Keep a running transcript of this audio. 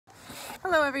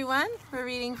Hello everyone, we're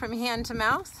reading From Hand to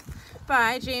Mouth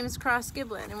by James Cross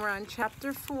Giblin, and we're on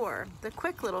chapter 4, The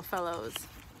Quick Little Fellows.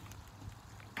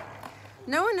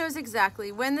 No one knows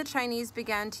exactly when the Chinese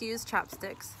began to use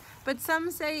chopsticks, but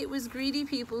some say it was greedy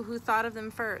people who thought of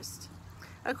them first.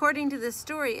 According to this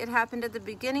story, it happened at the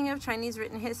beginning of Chinese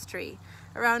written history,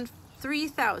 around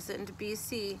 3000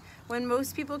 BC, when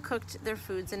most people cooked their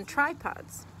foods in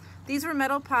tripods. These were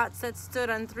metal pots that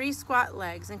stood on 3 squat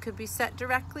legs and could be set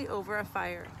directly over a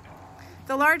fire.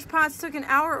 The large pots took an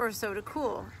hour or so to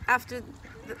cool after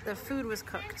the food was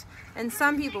cooked, and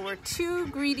some people were too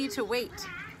greedy to wait.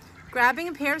 Grabbing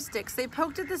a pair of sticks, they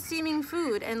poked at the steaming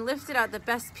food and lifted out the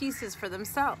best pieces for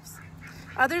themselves.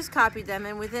 Others copied them,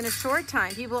 and within a short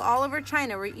time, people all over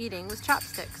China were eating with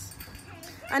chopsticks.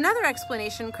 Another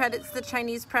explanation credits the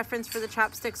Chinese preference for the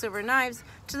chopsticks over knives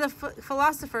to the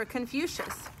philosopher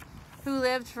Confucius, who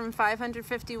lived from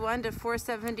 551 to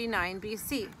 479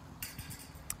 BC.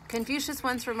 Confucius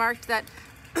once remarked that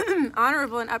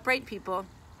honorable and upright people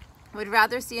would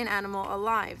rather see an animal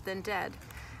alive than dead,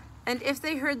 and if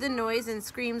they heard the noise and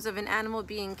screams of an animal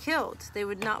being killed, they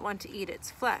would not want to eat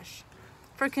its flesh.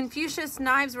 For Confucius,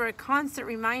 knives were a constant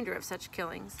reminder of such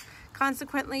killings.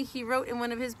 Consequently, he wrote in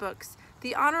one of his books,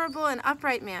 "The honorable and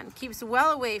upright man keeps well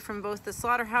away from both the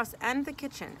slaughterhouse and the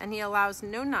kitchen, and he allows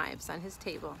no knives on his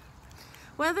table."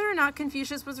 Whether or not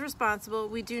Confucius was responsible,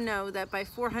 we do know that by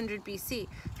 400 BC,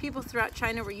 people throughout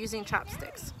China were using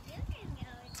chopsticks.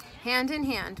 Hand in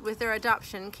hand with their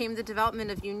adoption came the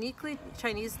development of uniquely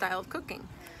Chinese style of cooking.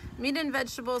 Meat and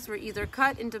vegetables were either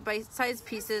cut into bite-sized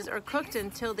pieces or cooked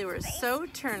until they were so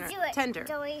tender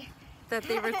that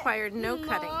they required no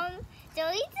cutting. Mom,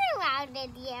 Joey's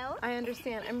surrounding you. I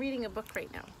understand. I'm reading a book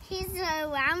right now. He's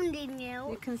surrounding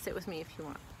you. You can sit with me if you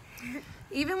want.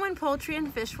 Even when poultry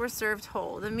and fish were served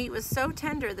whole, the meat was so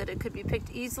tender that it could be picked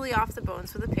easily off the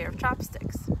bones with a pair of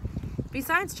chopsticks.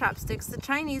 Besides chopsticks, the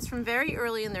Chinese from very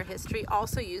early in their history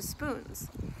also used spoons.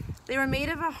 They were made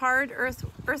of a hard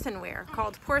earthenware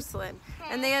called porcelain,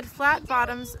 and they had flat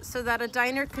bottoms so that a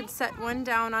diner could set one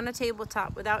down on a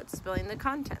tabletop without spilling the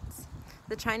contents.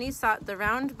 The Chinese thought the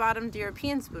round-bottomed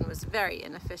European spoon was very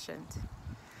inefficient.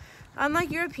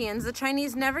 Unlike Europeans, the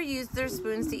Chinese never used their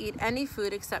spoons to eat any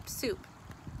food except soup.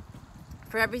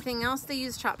 For everything else, they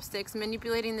used chopsticks,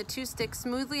 manipulating the 2 sticks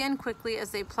smoothly and quickly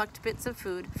as they plucked bits of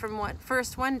food from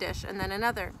first one dish and then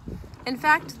another. In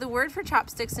fact, the word for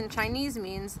chopsticks in Chinese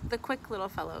means the quick little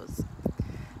fellows.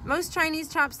 Most Chinese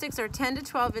chopsticks are 10 to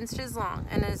 12 inches long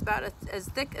and is about as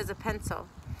thick as a pencil.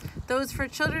 Those for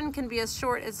children can be as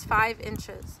short as 5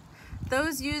 inches.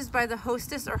 Those used by the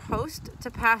hostess or host to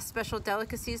pass special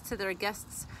delicacies to their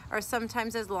guests are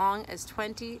sometimes as long as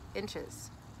 20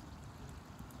 inches.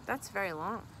 That's very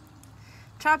long.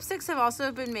 Chopsticks have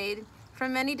also been made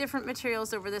from many different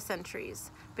materials over the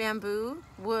centuries: bamboo,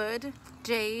 wood,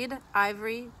 jade,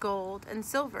 ivory, gold, and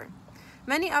silver.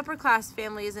 Many upper-class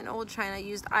families in old China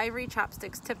used ivory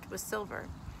chopsticks tipped with silver.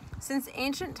 Since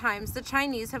ancient times, the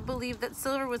Chinese have believed that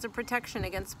silver was a protection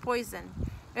against poison.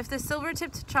 If the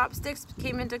silver-tipped chopsticks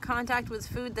came into contact with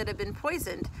food that had been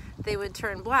poisoned, they would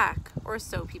turn black, or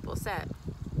so people said.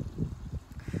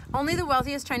 Only the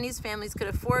wealthiest Chinese families could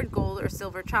afford gold or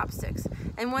silver chopsticks,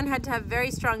 and one had to have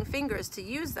very strong fingers to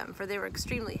use them, for they were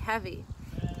extremely heavy.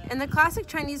 In the classic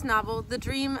Chinese novel, The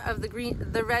Dream of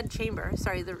the Red Chamber,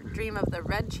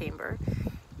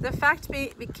 the fact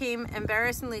became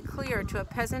embarrassingly clear to a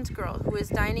peasant girl who was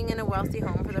dining in a wealthy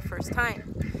home for the first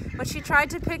time. When she tried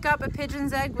to pick up a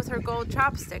pigeon's egg with her gold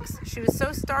chopsticks, she was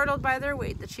so startled by their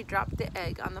weight that she dropped the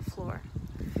egg on the floor.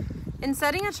 In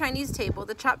setting a Chinese table,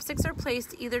 the chopsticks are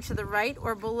placed either to the right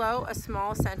or below a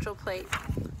small central plate.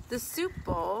 The soup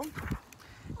bowl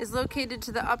is located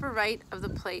to the upper right of the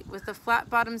plate with the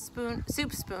flat-bottomed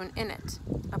soup spoon in it.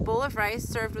 A bowl of rice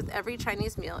served with every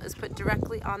Chinese meal is put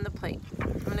directly on the plate.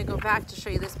 I'm going to go back to show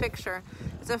you this picture.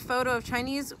 It's a photo of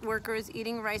Chinese workers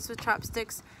eating rice with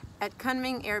chopsticks at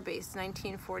Kunming Air Base,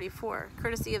 1944,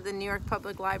 courtesy of the New York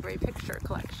Public Library Picture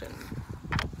Collection.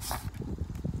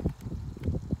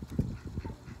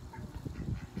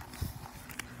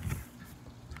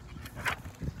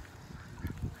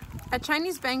 At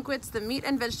Chinese banquets, the meat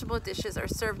and vegetable dishes are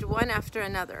served one after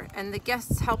another, and the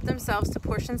guests help themselves to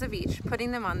portions of each,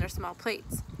 putting them on their small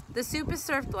plates. The soup is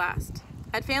served last.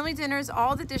 At family dinners,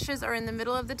 all the dishes are in the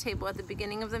middle of the table at the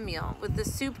beginning of the meal, with the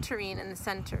soup tureen in the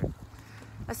center.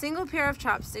 A single pair of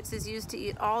chopsticks is used to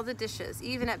eat all the dishes,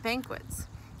 even at banquets.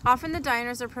 Often the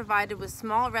diners are provided with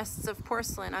small rests of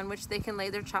porcelain on which they can lay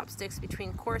their chopsticks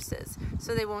between courses,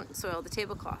 so they won't soil the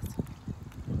tablecloth.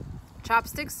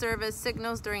 Chopsticks serve as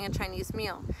signals during a Chinese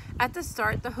meal. At the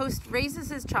start, the host raises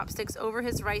his chopsticks over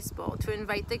his rice bowl to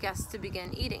invite the guests to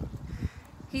begin eating.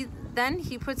 Then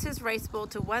he puts his rice bowl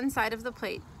to one side of the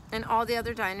plate, and all the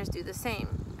other diners do the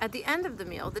same. At the end of the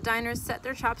meal, the diners set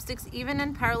their chopsticks even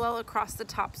and parallel across the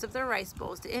tops of their rice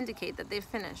bowls to indicate that they've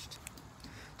finished.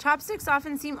 Chopsticks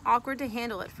often seem awkward to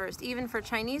handle at first, even for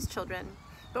Chinese children.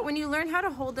 But when you learn how to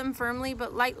hold them firmly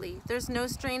but lightly, there's no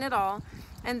strain at all,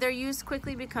 and their use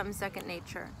quickly becomes second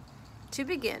nature. To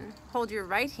begin, hold your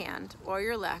right hand, or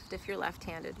your left if you're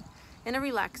left-handed, in a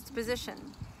relaxed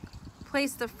position.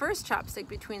 Place the first chopstick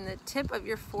between the tip of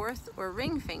your fourth or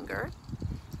ring finger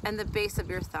and the base of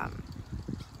your thumb.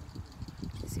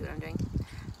 You see what I'm doing?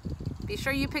 Be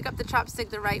sure you pick up the chopstick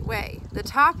the right way. The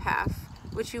top half,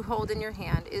 which you hold in your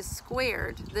hand, is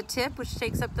squared. The tip, which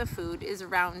takes up the food, is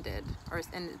rounded,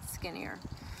 and it's skinnier.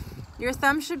 Your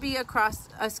thumb should be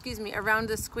around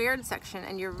the squared section,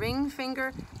 and your ring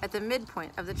finger at the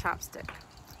midpoint of the chopstick.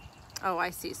 Oh, I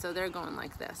see. So they're going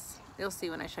like this. You'll see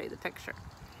when I show you the picture.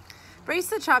 Brace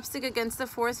the chopstick against the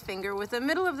fourth finger with the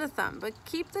middle of the thumb, but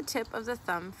keep the tip of the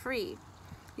thumb free.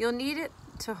 You'll need it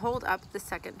to hold up the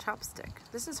second chopstick.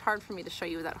 This is hard for me to show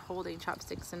you without holding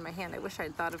chopsticks in my hand. I wish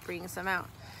I'd thought of bringing some out.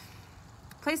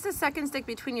 Place the second stick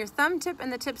between your thumb tip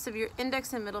and the tips of your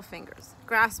index and middle fingers.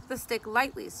 Grasp the stick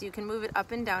lightly so you can move it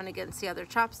up and down against the other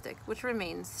chopstick, which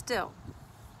remains still.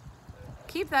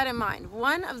 Keep that in mind.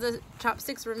 One of the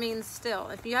chopsticks remains still.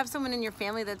 If you have someone in your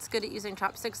family that's good at using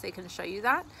chopsticks, they can show you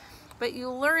that. But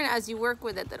you'll learn as you work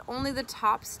with it that only the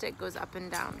top stick goes up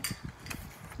and down.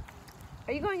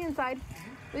 Are you going inside?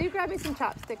 Will you grab me some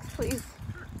chopsticks, please?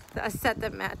 A set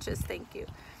that matches, thank you.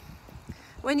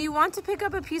 When you want to pick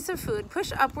up a piece of food,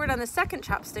 push upward on the second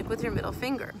chopstick with your middle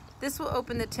finger. This will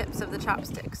open the tips of the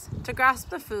chopsticks. To grasp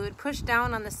the food, push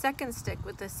down on the second stick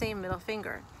with the same middle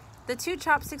finger. The two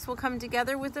chopsticks will come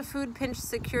together with the food pinched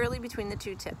securely between the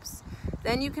two tips.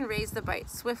 Then you can raise the bite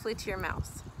swiftly to your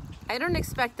mouth. I don't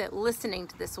expect that listening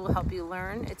to this will help you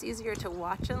learn. It's easier to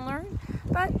watch and learn,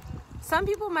 but some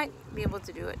people might be able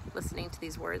to do it listening to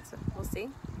these words. We'll see.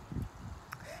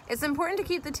 It's important to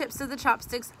keep the tips of the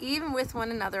chopsticks even with one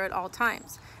another at all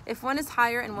times. If one is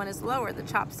higher and one is lower, the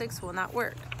chopsticks will not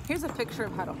work. Here's a picture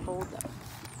of how to hold them.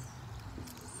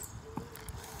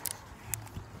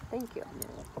 Thank you.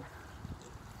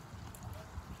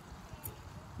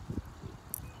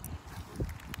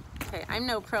 Okay, I'm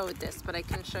no pro at this, but I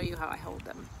can show you how I hold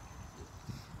them.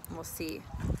 And we'll see.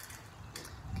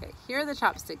 Okay, here are the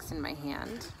chopsticks in my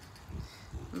hand.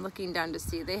 I'm looking down to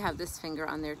see they have this finger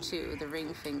on there too, the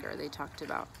ring finger they talked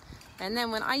about. And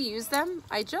then when I use them,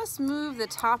 I just move the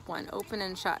top one open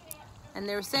and shut. And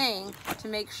they were saying to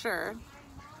make sure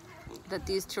that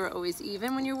these two are always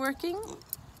even when you're working.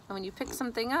 And when you pick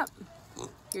something up,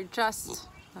 you're just,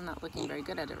 I'm not looking very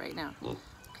good at it right now.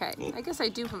 Okay, I guess I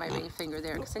do put my ring finger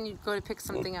there because then you go to pick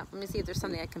something up. Let me see if there's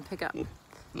something I can pick up.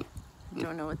 I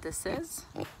don't know what this is.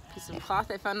 Piece of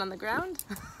cloth I found on the ground.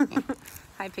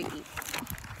 Hi, Piggy.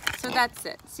 So that's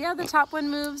it. See how the top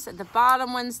one moves and the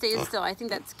bottom one stays still? I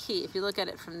think that's key if you look at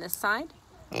it from this side.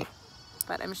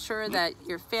 But I'm sure that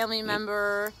your family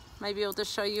member might be able to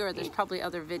show you, or there's probably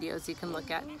other videos you can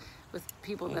look at with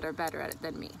people that are better at it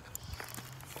than me.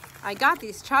 I got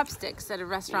these chopsticks at a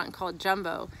restaurant called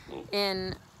Jumbo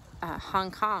in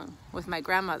Hong Kong with my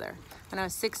grandmother when I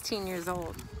was 16 years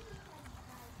old.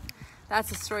 That's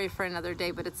a story for another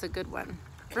day, but it's a good one.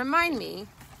 Remind me,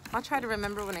 I'll try to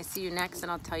remember when I see you next,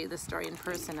 and I'll tell you the story in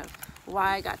person of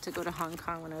why I got to go to Hong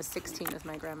Kong when I was 16 with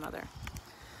my grandmother.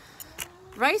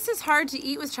 Rice is hard to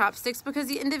eat with chopsticks because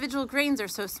the individual grains are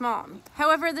so small.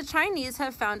 However, the Chinese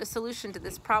have found a solution to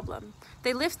this problem.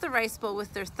 They lift the rice bowl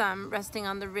with their thumb resting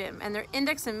on the rim and their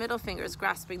index and middle fingers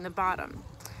grasping the bottom.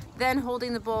 Then,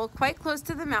 holding the bowl quite close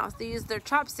to the mouth, they use their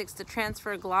chopsticks to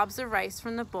transfer globs of rice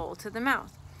from the bowl to the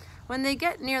mouth. When they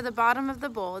get near the bottom of the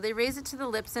bowl, they raise it to the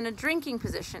lips in a drinking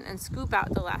position and scoop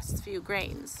out the last few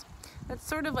grains. That's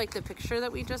sort of like the picture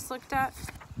that we just looked at.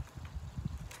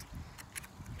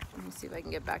 Let me see if I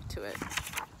can get back to it.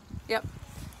 Yep.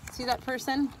 See that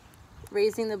person?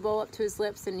 Raising the bowl up to his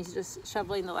lips, and he's just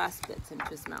shoveling the last bits into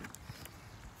his mouth.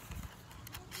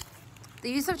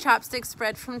 The use of chopsticks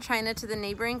spread from China to the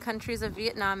neighboring countries of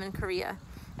Vietnam and Korea.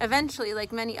 Eventually,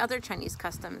 like many other Chinese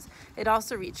customs, it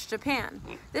also reached Japan.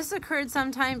 This occurred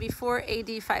sometime before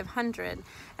AD 500,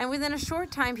 and within a short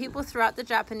time, people throughout the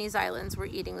Japanese islands were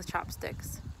eating with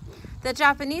chopsticks. The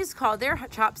Japanese called their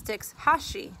chopsticks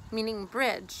hashi, meaning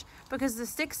bridge, because the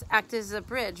sticks acted as a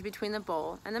bridge between the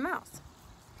bowl and the mouth.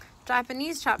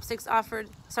 Japanese chopsticks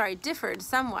differed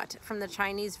somewhat from the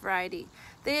Chinese variety.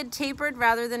 They had tapered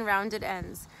rather than rounded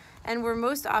ends, and were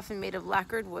most often made of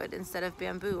lacquered wood instead of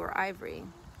bamboo or ivory.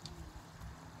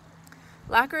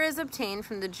 Lacquer is obtained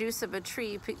from the juice of a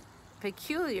tree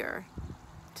peculiar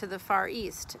to the Far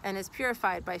East and is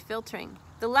purified by filtering.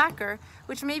 The lacquer,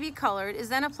 which may be colored, is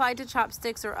then applied to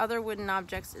chopsticks or other wooden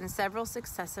objects in several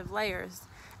successive layers.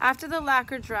 After the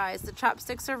lacquer dries, the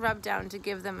chopsticks are rubbed down to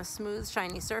give them a smooth,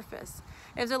 shiny surface.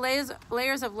 If the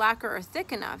layers of lacquer are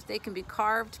thick enough, they can be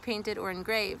carved, painted, or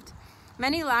engraved.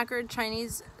 Many lacquered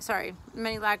Japanese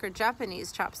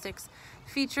chopsticks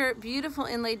feature beautiful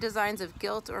inlaid designs of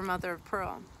gilt or mother of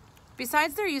pearl.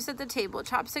 Besides their use at the table,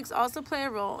 chopsticks also play a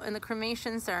role in the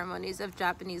cremation ceremonies of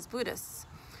Japanese Buddhists.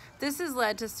 This has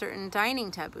led to certain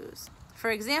dining taboos. For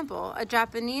example, a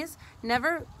Japanese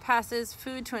never passes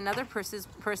food to another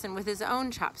person with his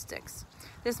own chopsticks.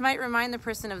 This might remind the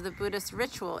person of the Buddhist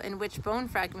ritual in which bone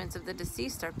fragments of the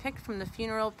deceased are picked from the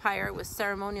funeral pyre with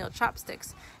ceremonial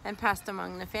chopsticks and passed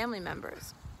among the family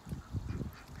members.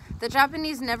 The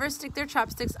Japanese never stick their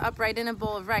chopsticks upright in a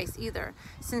bowl of rice either,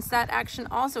 since that action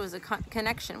also is a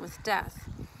connection with death.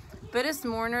 Buddhist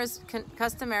mourners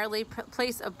customarily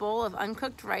place a bowl of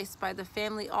uncooked rice by the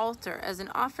family altar as an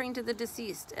offering to the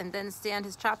deceased and then stand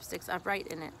his chopsticks upright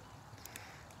in it.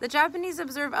 The Japanese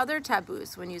observe other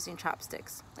taboos when using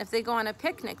chopsticks. If they go on a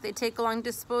picnic, they take along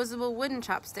disposable wooden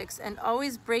chopsticks and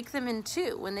always break them in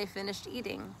two when they finished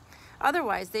eating.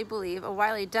 Otherwise, they believe a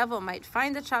wily devil might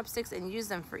find the chopsticks and use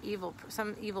them for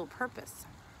some evil purpose.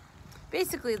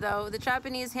 Basically, though, the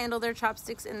Japanese handle their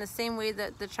chopsticks in the same way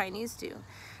that the Chinese do,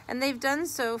 and they've done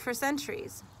so for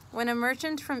centuries. When a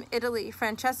merchant from Italy,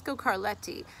 Francesco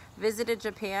Carletti, visited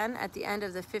Japan at the end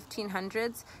of the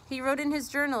 1500s, he wrote in his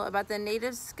journal about the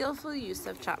natives' skillful use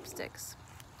of chopsticks.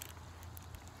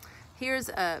 Here's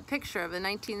a picture of a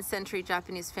 19th century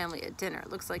Japanese family at dinner. It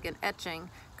looks like an etching,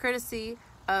 courtesy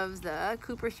of the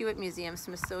Cooper Hewitt Museum,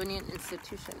 Smithsonian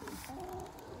Institution.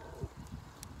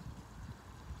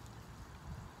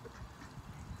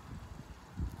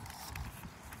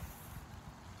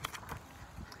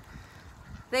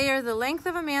 They are the length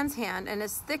of a man's hand and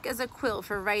as thick as a quill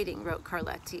for writing, wrote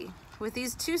Carletti. With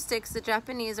these two sticks, the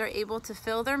Japanese are able to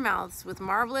fill their mouths with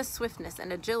marvelous swiftness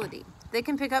and agility. They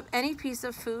can pick up any piece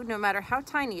of food, no matter how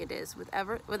tiny it is,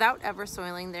 without ever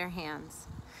soiling their hands.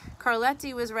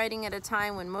 Carletti was writing at a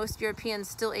time when most Europeans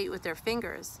still ate with their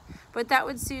fingers, but that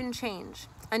would soon change.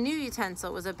 A new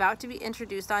utensil was about to be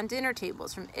introduced on dinner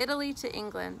tables from Italy to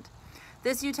England.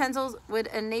 This utensil would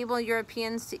enable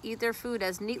Europeans to eat their food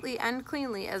as neatly and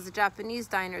cleanly as the Japanese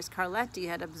diners Carletti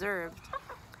had observed.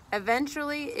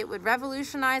 Eventually, it would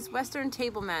revolutionize Western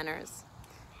table manners.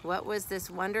 What was this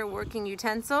wonder-working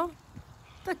utensil?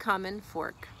 The common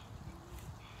fork.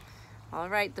 All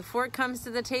right, the fork comes to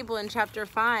the table in Chapter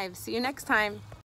 5. See you next time.